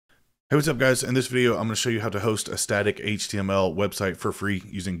Hey, what's up guys? In this video, I'm going to show you how to host a static HTML website for free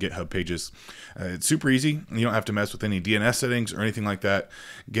using GitHub Pages. It's super easy. You don't have to mess with any DNS settings or anything like that.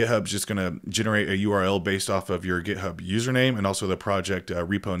 GitHub's just going to generate a URL based off of your GitHub username and also the project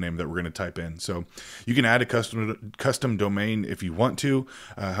repo name that we're going to type in. So you can add a custom domain if you want to.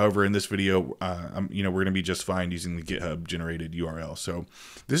 However, in this video, we're going to be just fine using the GitHub generated URL. So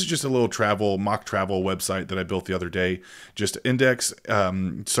this is just a little mock travel website that I built the other day. Just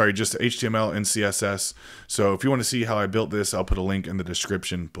HTML and CSS. So if you want to see how I built this, I'll put a link in the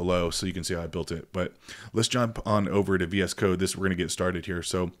description below so you can see how I built it. But let's jump on over to VS Code. We're going to get started here.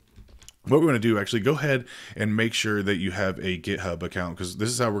 So what we're going to do, actually go ahead and make sure that you have a GitHub account, because this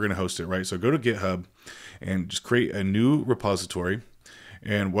is how we're going to host it, right? So go to GitHub and just create a new repository.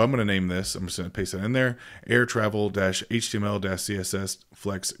 And what I'm going to name this, I'm just going to paste that in there, air travel-html-css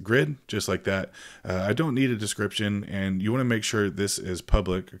flex grid, just like that. I don't need a description, and you want to make sure this is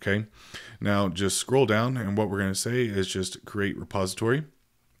public, okay? Now just scroll down, and what we're going to say is just create repository.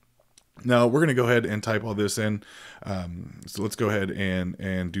 Now we're going to go ahead and type all this in. So let's go ahead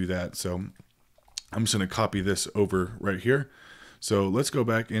and do that. So I'm just going to copy this over right here. So let's go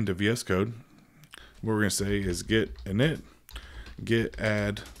back into VS Code. What we're going to say is git init, git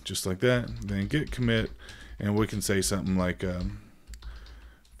add, just like that, then git commit, and we can say something like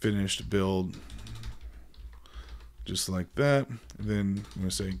finished build, just like that. And then I'm going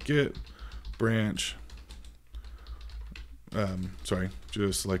to say git branch,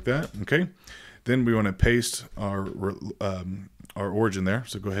 just like that. Okay, then we want to paste our origin there,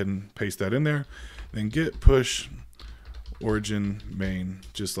 so go ahead and paste that in there. Then git push origin main,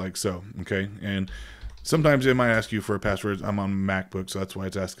 just like so. Okay, and sometimes it might ask you for a password. I'm on MacBook, so that's why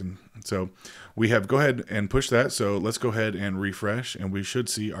it's asking. So we have, go ahead and push that. So let's go ahead and refresh, and we should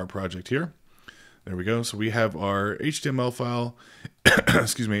see our project here. There we go. So we have our HTML file,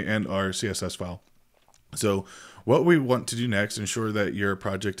 excuse me, and our CSS file. So what we want to do next, ensure that your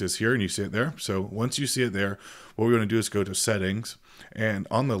project is here and you see it there. So once you see it there, what we want to do is go to settings, and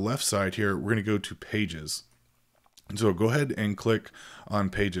on the left side here, we're going to go to pages. So go ahead and click on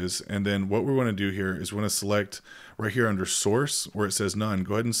pages, and then what we want to do here is we want to select right here under source where it says none.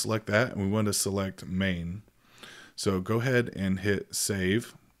 Go ahead and select that, and we want to select main. So go ahead and hit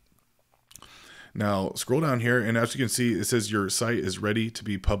save. Now scroll down here, and as you can see, it says your site is ready to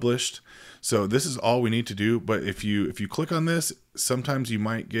be published. So this is all we need to do. But if you click on this, sometimes you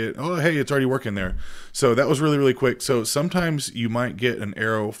might get, oh, hey, it's already working there. So that was really quick. So sometimes you might get an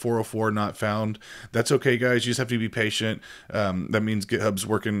error 404 not found. That's okay, guys. You just have to be patient. That means GitHub's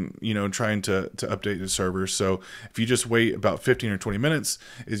working, trying to update the servers. So if you just wait about 15 or 20 minutes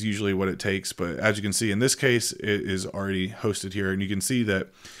is usually what it takes. But as you can see, in this case, it is already hosted here, and you can see that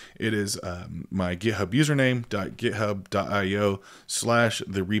it is my GitHub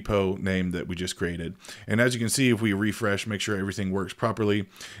username.github.io/the repo name that we just created. And as you can see, if we refresh, make sure everything works properly,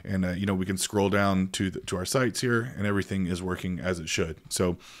 and we can scroll down to our sites here, and everything is working as it should.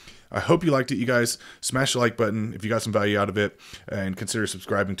 So I hope you liked it, you guys. Smash the like button if you got some value out of it, and consider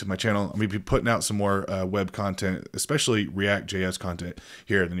subscribing to my channel. I'm going to be putting out some more web content, especially React.js content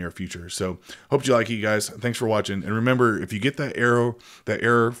here in the near future. So hope you like it, you guys. Thanks for watching. And remember, if you get that error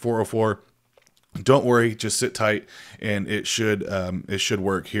 404, don't worry, just sit tight, and it should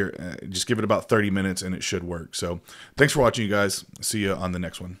work here. Just give it about 30 minutes and it should work. So thanks for watching, you guys. See you on the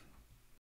next one.